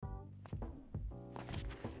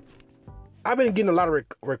I've been getting a lot of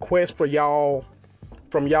requests for y'all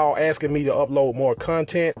from y'all asking me to upload more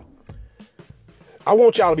content. I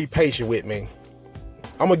want y'all to be patient with me.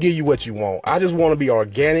 I'm gonna give you what you want. I just want to be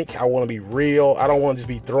organic. I want to be real. I don't want to just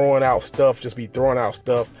be throwing out stuff,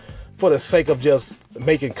 for the sake of just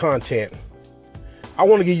making content. I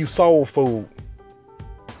want to give you soul food.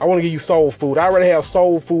 I'd rather have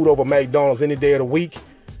soul food over McDonald's any day of the week.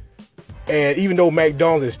 And even though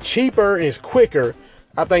McDonald's is cheaper and it's quicker,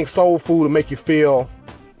 I think soul food will make you feel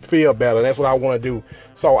better. That's what I want to do.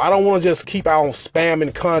 So I don't want to just keep on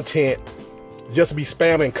spamming content just to be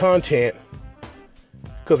spamming content,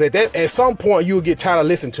 because at some point you'll get tired of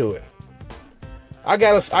listening to it. I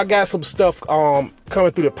got some stuff coming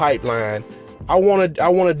through the pipeline. I want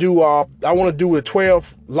to do the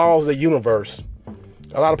 12 laws of the universe.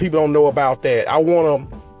 A lot of people don't know about that. I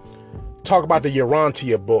want to talk about the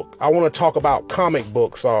Urantia book. I want to talk about comic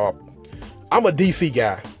books. I'm a DC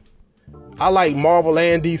guy. I like Marvel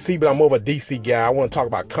and DC, but I'm more of a DC guy. I want to talk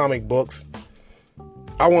about comic books.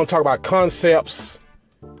 I want to talk about concepts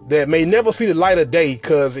that may never see the light of day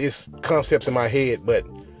because it's concepts in my head. But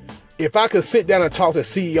if I could sit down and talk to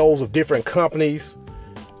CEOs of different companies,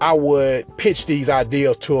 I would pitch these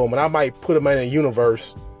ideas to them, and I might put them in the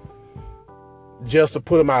universe just to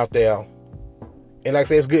put them out there. And like I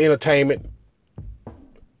said, it's good entertainment,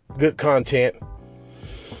 good content.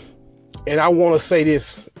 And I want to say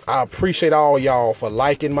this: I appreciate all y'all for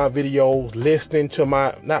liking my videos, listening to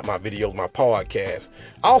my podcast.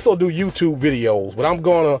 I also do YouTube videos, but I'm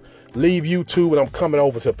gonna leave YouTube and I'm coming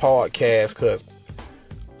over to podcast because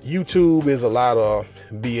YouTube is a lot of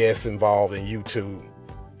BS involved in YouTube.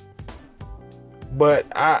 But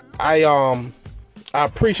I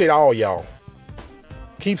appreciate all y'all.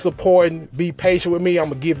 Keep supporting, be patient with me. I'm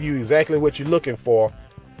gonna give you exactly what you're looking for.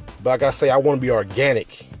 But like I say, I want to be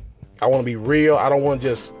organic. I want to be real. I don't want to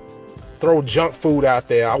just throw junk food out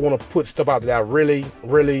there. I want to put stuff out that I really,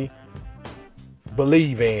 really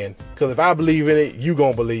believe in. Because if I believe in it, you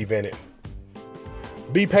gonna believe in it.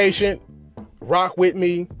 Be patient, rock with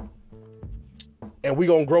me, and we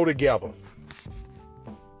gonna grow together.